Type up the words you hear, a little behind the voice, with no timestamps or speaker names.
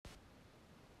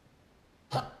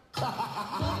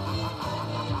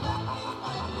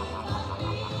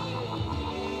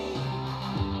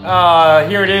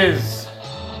Here it is.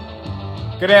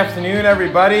 Good afternoon,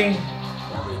 everybody.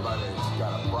 Everybody's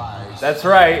got a prize. That's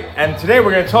right. And today we're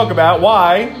going to talk about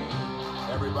why.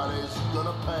 Everybody's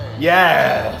gonna pay.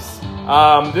 Yes.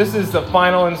 This is the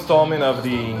final installment of the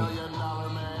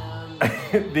 $1 million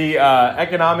man. the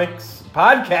economics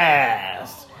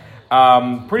podcast.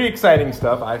 Pretty exciting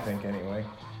stuff, I think. Anyway,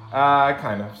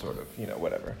 kind of, sort of,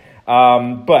 whatever.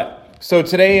 So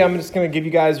today I'm just going to give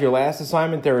you guys your last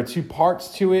assignment. There are two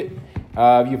parts to it.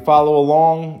 If you follow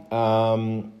along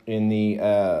in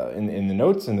the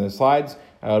notes and the slides,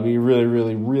 it'll be really,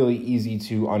 really, really easy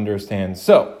to understand.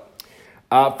 So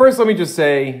first, let me just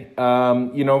say,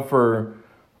 for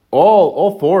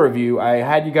all four of you, I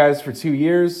had you guys for 2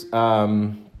 years.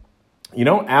 Alan,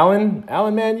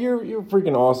 man, you're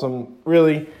freaking awesome.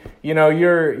 Really,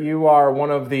 you are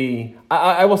one of the.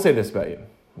 I will say this about you.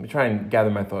 Let me try and gather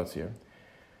my thoughts here.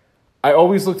 I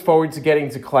always looked forward to getting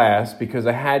to class because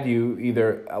I had you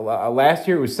either last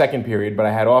year it was second period, but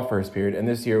I had off first period, and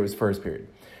this year it was first period.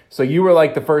 So you were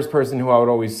like the first person who I would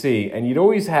always see, and you'd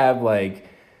always have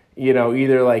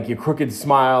either like your crooked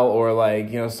smile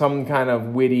or some kind of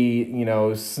witty,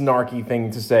 snarky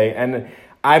thing to say. And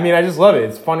I mean, I just love it.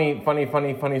 It's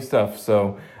funny stuff.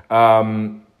 So,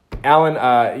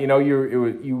 Alan,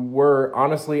 you were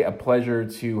honestly a pleasure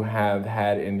to have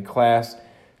had in class.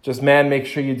 Just, man, make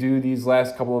sure you do these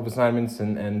last couple of assignments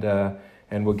and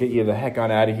we'll get you the heck on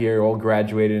out of here, all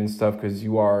graduated and stuff, because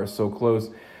you are so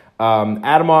close.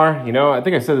 Adamar, I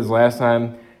think I said this last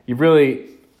time, you've really,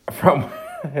 from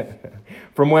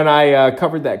when I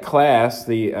covered that class,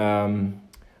 I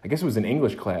guess it was an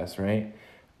English class, right?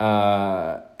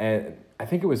 And I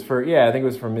think it was for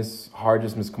Miss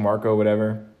Hargis, Miss Camarco,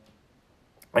 whatever.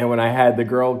 And when I had the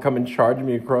girl come and charge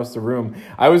me across the room,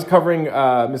 I was covering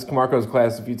Miss Camarco's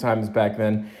class a few times back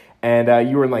then, and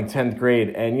you were in 10th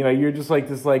grade, and you're just like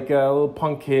this little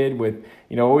punk kid with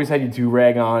always had your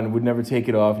do-rag on, would never take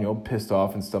it off, pissed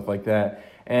off and stuff like that.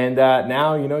 And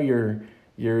now you're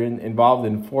involved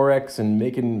in Forex and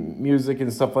making music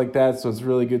and stuff like that, so it's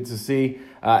really good to see.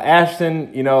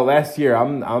 Ashton, last year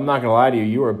I'm not gonna lie to you,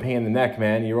 you were a pain in the neck,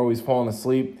 man. You're always falling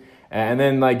asleep. And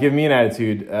then give me an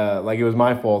attitude, like it was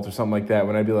my fault or something like that.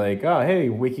 When I'd be like, "Oh, hey,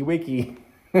 wiki."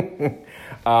 But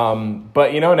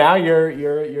now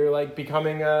you're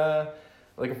becoming a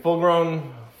full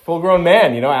grown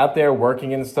man, out there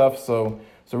working and stuff. So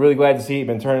really glad to see you've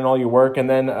been turning all your work. And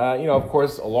then of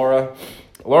course, Laura,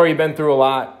 you've been through a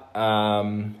lot,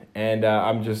 and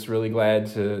I'm just really glad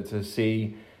to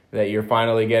see that you're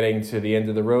finally getting to the end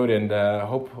of the road. And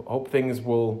hope things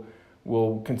will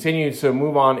continue to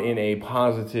move on in a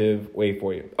positive way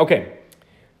for you. Okay,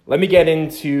 let me get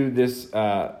into this.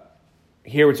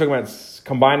 Here we're talking about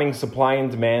combining supply and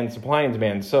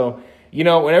demand. So,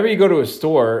 whenever you go to a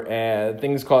store,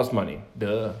 things cost money.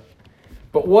 Duh.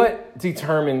 But what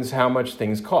determines how much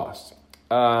things cost?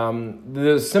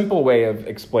 The simple way of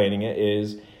explaining it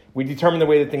is we determine the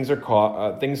way that things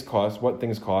cost,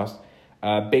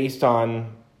 based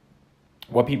on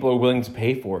what people are willing to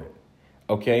pay for it.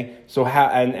 Okay, so how,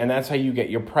 and that's how you get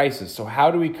your prices. So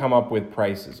how do we come up with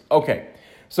prices? Okay,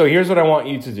 so here's what I want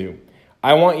you to do.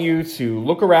 I want you to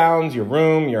look around your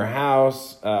room, your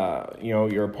house,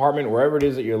 your apartment, wherever it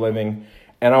is that you're living,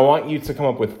 and I want you to come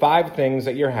up with 5 things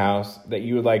at your house that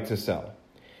you would like to sell.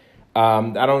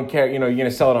 I don't care, you're going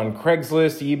to sell it on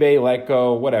Craigslist, eBay,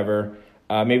 Letgo, whatever.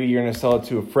 Maybe you're going to sell it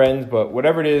to a friend, but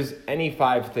whatever it is, any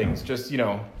 5 things. Just,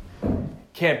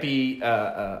 can't be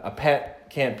a pet.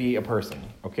 Can't be a person,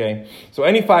 okay? So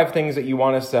any 5 things that you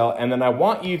want to sell, and then I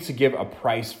want you to give a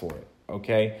price for it,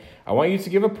 okay? I want you to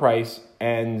give a price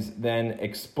and then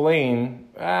explain,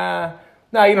 no,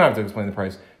 you don't have to explain the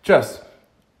price. Just,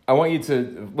 I want you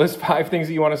to list 5 things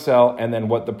that you want to sell and then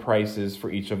what the price is for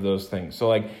each of those things.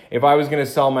 So if I was going to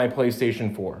sell my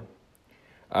PlayStation 4,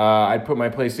 I'd put my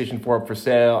PlayStation 4 up for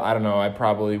sale. I don't know, I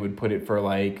probably would put it for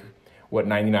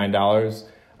 $99.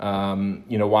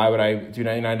 Why would I do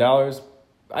 $99?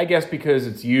 I guess because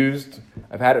it's used.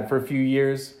 I've had it for a few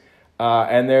years,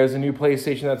 and there's a new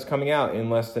PlayStation that's coming out in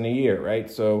less than a year,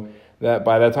 right? So that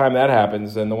by the time that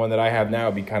happens, then the one that I have now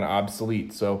would be kind of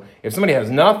obsolete. So if somebody has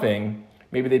nothing,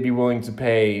 maybe they'd be willing to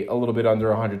pay a little bit under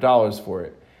 $100 for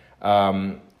it.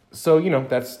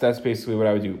 That's basically what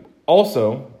I would do.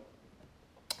 Also,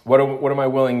 what am I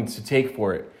willing to take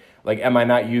for it? Am I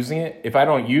not using it? If I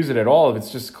don't use it at all, if it's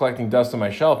just collecting dust on my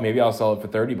shelf, maybe I'll sell it for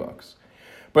 $30.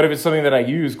 But if it's something that I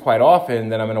use quite often,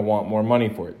 then I'm going to want more money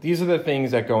for it. These are the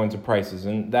things that go into prices,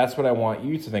 and that's what I want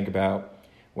you to think about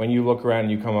when you look around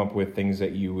and you come up with things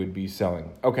that you would be selling.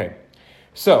 Okay,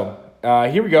 so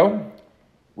here we go.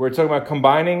 We're talking about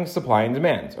combining supply and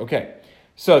demand. Okay,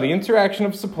 So the interaction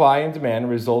of supply and demand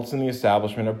results in the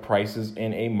establishment of prices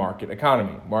in a market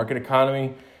economy. Market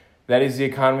economy, that is the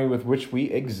economy with which we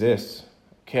exist.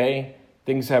 Okay?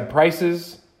 Things have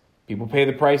prices, people pay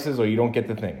the prices, or you don't get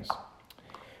the things.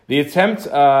 The attempt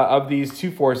of these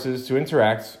two forces to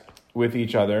interact with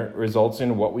each other results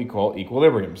in what we call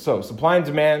equilibrium. So supply and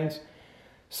demand,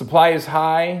 supply is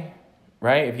high,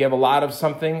 right? If you have a lot of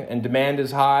something and demand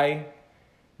is high,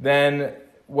 then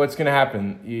what's going to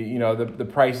happen? The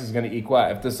price is going to equal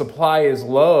out. If the supply is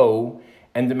low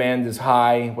and demand is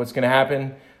high, what's going to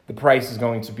happen? The price is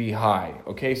going to be high,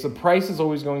 okay? So price is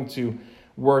always going to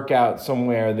work out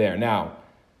somewhere there. Now,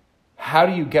 how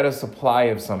do you get a supply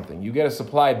of something? You get a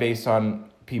supply based on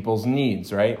people's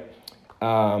needs, right?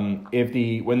 When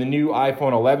the new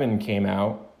iPhone 11 came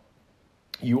out,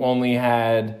 you only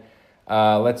had,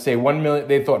 let's say 1 million,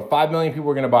 they thought 5 million people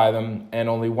were going to buy them, and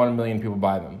only 1 million people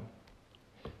buy them.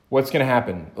 What's going to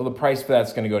happen? Well, the price for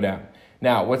that's going to go down.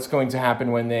 Now, what's going to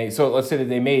happen so let's say that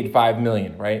they made 5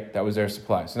 million, right? That was their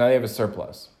supply. So now they have a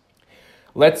surplus.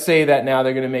 Let's say that now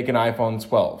they're going to make an iPhone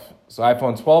 12. So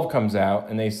iPhone 12 comes out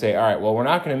and they say, all right, well, we're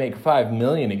not going to make 5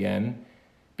 million again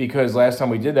because last time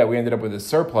we did that, we ended up with a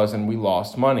surplus and we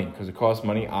lost money because it costs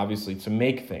money, obviously, to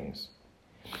make things.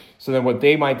 So then what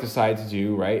they might decide to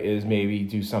do, right, is maybe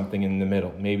do something in the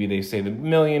middle. Maybe they say the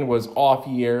million was off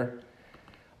year,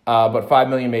 but 5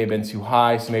 million may have been too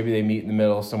high, so maybe they meet in the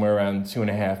middle somewhere around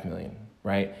 2.5 million,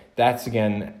 right? That's,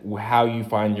 again, how you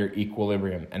find your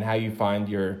equilibrium and how you find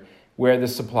where the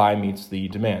supply meets the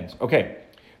demand. Okay,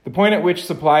 the point at which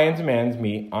supply and demand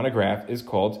meet on a graph is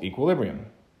called equilibrium.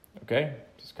 Okay,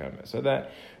 just kind of said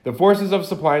that. The forces of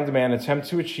supply and demand attempt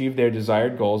to achieve their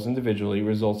desired goals individually,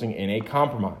 resulting in a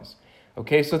compromise.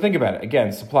 Okay, so think about it.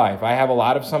 Again, supply. If I have a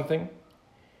lot of something,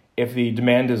 if the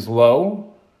demand is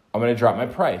low, I'm going to drop my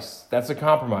price. That's a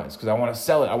compromise because I want to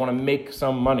sell it. I want to make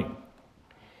some money.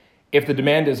 If the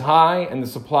demand is high and the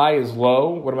supply is low,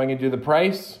 what am I going to do to the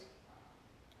price?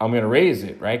 I'm going to raise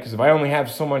it, right? Because if I only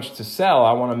have so much to sell,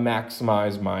 I want to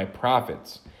maximize my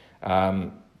profits.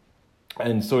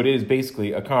 And so it is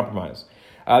basically a compromise.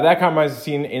 That compromise is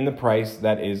seen in the price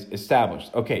that is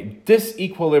established. Okay,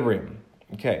 disequilibrium.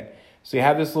 Okay, so you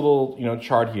have this little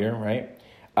chart here, right?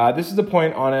 This is the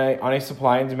point on a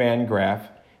supply and demand graph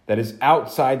that is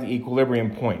outside the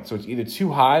equilibrium point. So it's either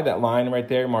too high, that line right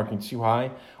there marking too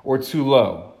high, or too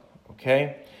low,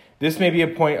 okay? This may be a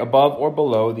point above or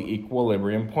below the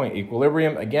equilibrium point.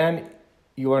 Equilibrium, again,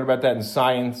 you learn about that in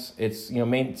science. It's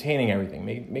maintaining everything,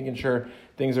 making sure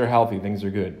things are healthy, things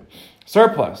are good.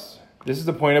 Surplus, this is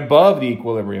the point above the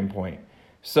equilibrium point.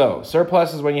 So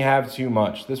surplus is when you have too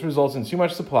much. This results in too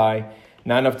much supply,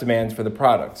 not enough demand for the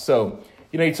product. So,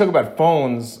 you talk about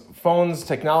phones,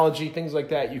 technology, things like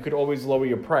that, you could always lower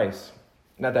your price.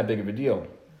 Not that big of a deal.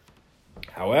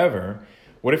 However,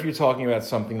 what if you're talking about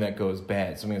something that goes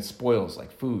bad, something that spoils,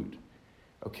 like food,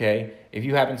 okay? If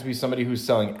you happen to be somebody who's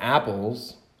selling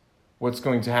apples, what's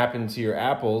going to happen to your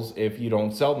apples if you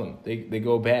don't sell them? They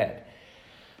go bad.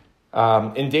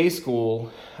 In day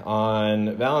school,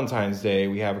 on Valentine's Day,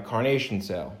 we have a carnation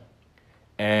sale.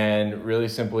 And really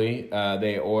simply,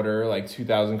 they order like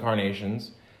 2,000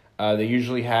 carnations. They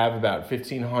usually have about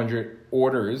 1,500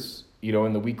 orders,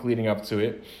 in the week leading up to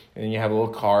it. And then you have little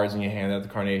cards and you hand out the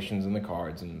carnations and the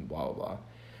cards and blah, blah, blah.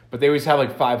 But they always have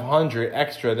like 500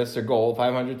 extra. That's their goal,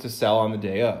 500 to sell on the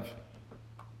day of.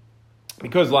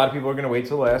 Because a lot of people are going to wait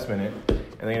till the last minute. And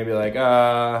they're going to be like,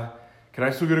 can I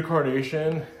still get a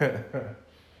carnation?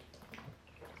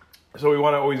 So we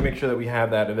want to always make sure that we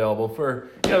have that available for,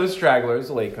 the stragglers,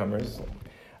 the latecomers.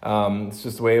 It's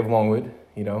just the way of Longwood,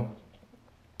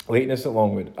 lateness at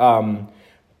Longwood.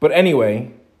 But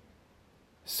anyway,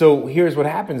 so here's what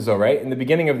happens though, right? In the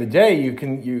beginning of the day,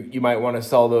 you might want to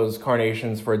sell those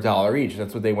carnations for $1 each.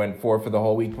 That's what they went for the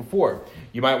whole week before.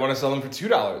 You might want to sell them for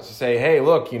 $2. Say, hey,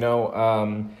 look,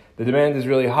 the demand is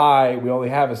really high. We only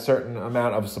have a certain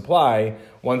amount of supply.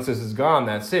 Once this is gone,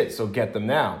 that's it. So get them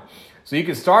now. So you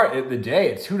can start the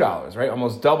day at $2, right?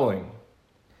 Almost doubling.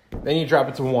 Then you drop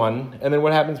it to $1. And then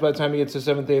what happens by the time you get to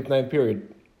 7th, 8th, 9th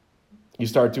period? You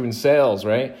start doing sales,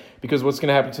 right? Because what's going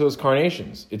to happen to those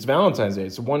carnations? It's Valentine's Day.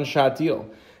 It's a one-shot deal.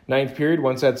 9th period,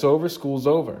 once that's over, school's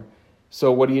over.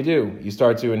 So what do? You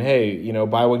start doing, hey,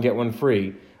 buy one, get one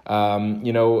free.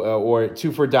 Or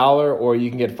 2 for $1, or you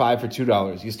can get 5 for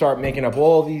 $2. You start making up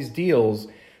all these deals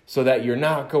so that you're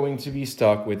not going to be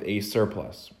stuck with a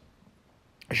surplus.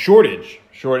 Shortage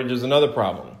is another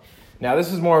problem. Now,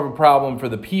 this is more of a problem for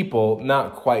the people,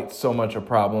 not quite so much a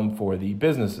problem for the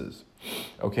businesses,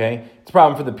 okay? It's a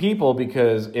problem for the people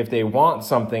because if they want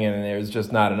something and there's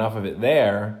just not enough of it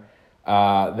there,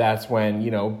 that's when,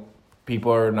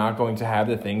 people are not going to have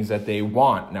the things that they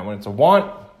want. Now, when it's a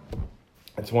want,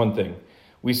 it's one thing.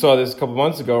 We saw this a couple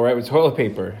months ago, right, with toilet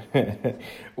paper.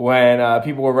 When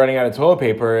people were running out of toilet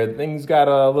paper, things got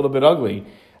a little bit ugly.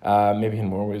 Maybe in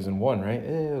more ways than one, right?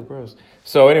 Ew, gross.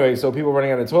 So anyway, so people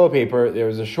running out of toilet paper, there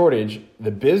was a shortage.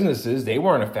 The businesses, they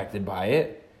weren't affected by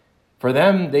it. For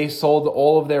them, they sold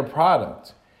all of their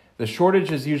product. The shortage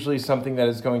is usually something that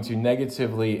is going to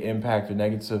negatively impact or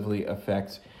negatively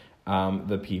affect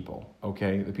the people,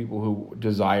 okay? The people who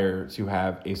desire to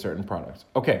have a certain product.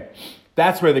 Okay,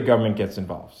 that's where the government gets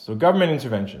involved. So government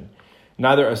intervention.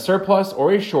 Neither a surplus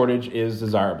or a shortage is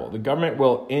desirable. The government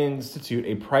will institute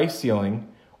a price ceiling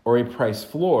or a price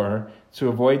floor to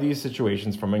avoid these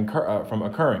situations from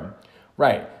occurring.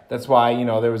 Right, that's why,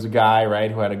 there was a guy,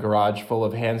 right, who had a garage full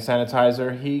of hand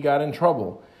sanitizer. He got in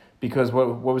trouble because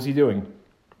what was he doing?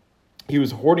 He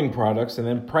was hoarding products and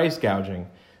then price gouging.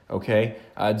 Okay,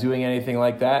 doing anything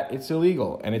like that, it's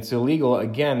illegal. And it's illegal,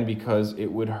 again, because it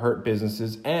would hurt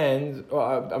businesses and,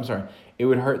 it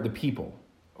would hurt the people,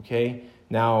 okay?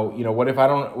 Now, what if I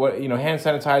don't, hand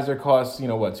sanitizer costs,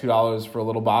 $2 for a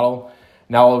little bottle.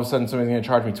 Now, all of a sudden, somebody's going to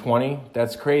charge me $20.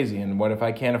 That's crazy. And what if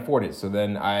I can't afford it? So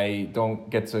then I don't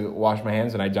get to wash my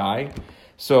hands and I die.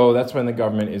 So that's when the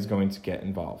government is going to get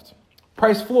involved.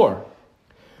 Price floor.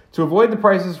 To avoid the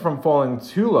prices from falling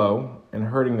too low and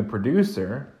hurting the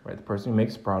producer, right, the person who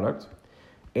makes the product,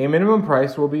 a minimum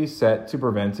price will be set to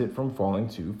prevent it from falling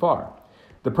too far.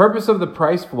 The purpose of the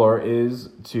price floor is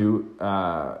to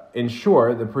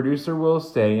ensure the producer will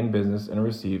stay in business and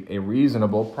receive a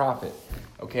reasonable profit.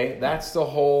 Okay, that's the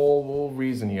whole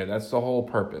reason here. That's the whole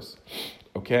purpose.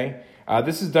 Okay,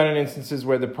 this is done in instances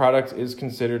where the product is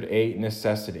considered a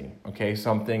necessity. Okay,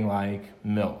 something like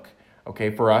milk.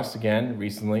 Okay, for us, again,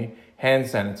 recently, hand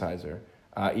sanitizer,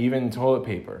 even toilet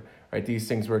paper, right? These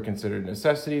things were considered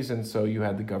necessities, and so you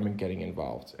had the government getting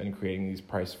involved and creating these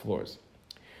price floors.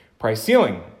 Price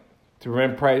ceiling. To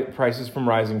prevent prices from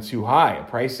rising too high, a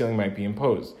price ceiling might be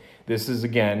imposed. This is,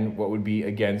 again, what would be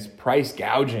against price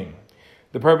gouging.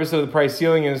 The purpose of the price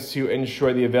ceiling is to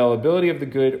ensure the availability of the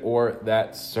good or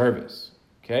that service,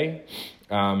 okay?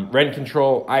 Rent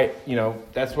control,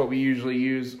 that's what we usually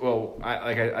use. Well,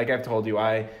 like I've told you,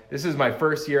 this is my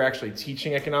first year actually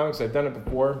teaching economics. I've done it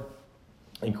before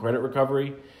in credit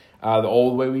recovery, the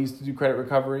old way we used to do credit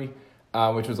recovery,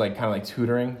 which was kind of like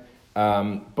tutoring.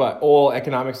 But all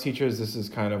economics teachers, this is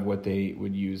kind of what they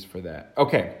would use for that.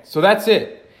 Okay, so that's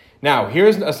it. Now,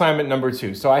 here's assignment number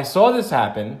 2. So I saw this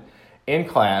happen in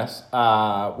class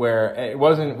where it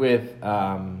wasn't with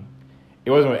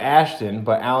Ashton,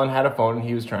 but Alan had a phone and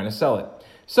he was trying to sell it.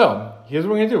 So here's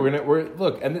what we're gonna do.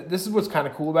 Look, and this is what's kind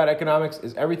of cool about economics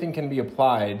is everything can be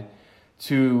applied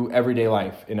to everyday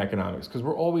life in economics because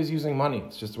we're always using money.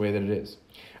 It's just the way that it is.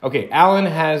 Okay, Alan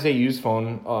has a used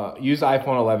iPhone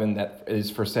 11 that is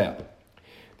for sale.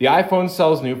 The iPhone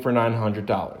sells new for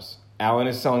 $900. Alan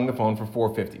is selling the phone for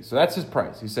 $450. So that's his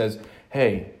price. He says,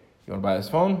 "Hey, you want to buy this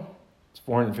phone? It's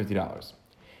 $450.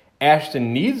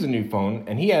 Ashton needs a new phone,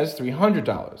 and he has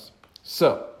 $300.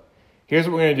 So here's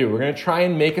what we're going to do. We're going to try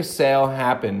and make a sale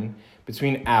happen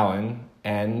between Alan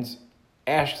and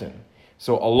Ashton.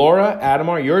 So Alora,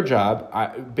 Adamar, your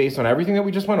job, based on everything that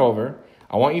we just went over,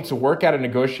 I want you to work out a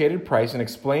negotiated price and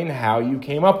explain how you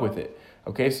came up with it.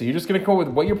 Okay, so you're just going to come up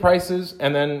with what your price is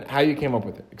and then how you came up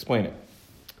with it. Explain it.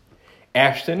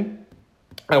 Ashton,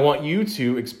 I want you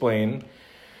to explain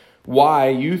why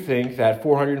you think that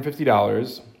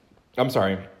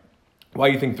why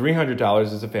you think $300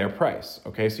 is a fair price.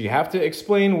 Okay, so you have to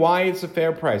explain why it's a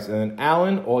fair price. And then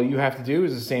Alan, all you have to do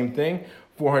is the same thing,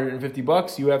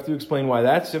 $450. You have to explain why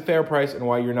that's a fair price and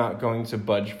why you're not going to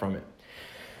budge from it.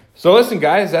 So listen,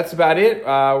 guys, that's about it.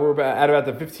 We're at about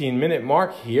the 15-minute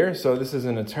mark here, so this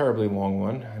isn't a terribly long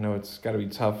one. I know it's got to be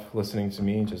tough listening to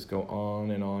me just go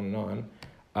on and on and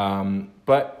on.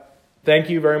 But thank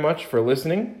you very much for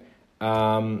listening.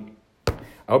 I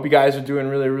hope you guys are doing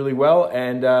really, really well,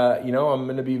 and I'm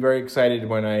going to be very excited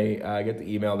when I get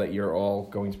the email that you're all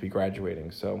going to be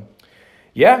graduating. So,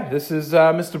 yeah, this is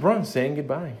Mr. Brun saying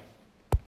goodbye.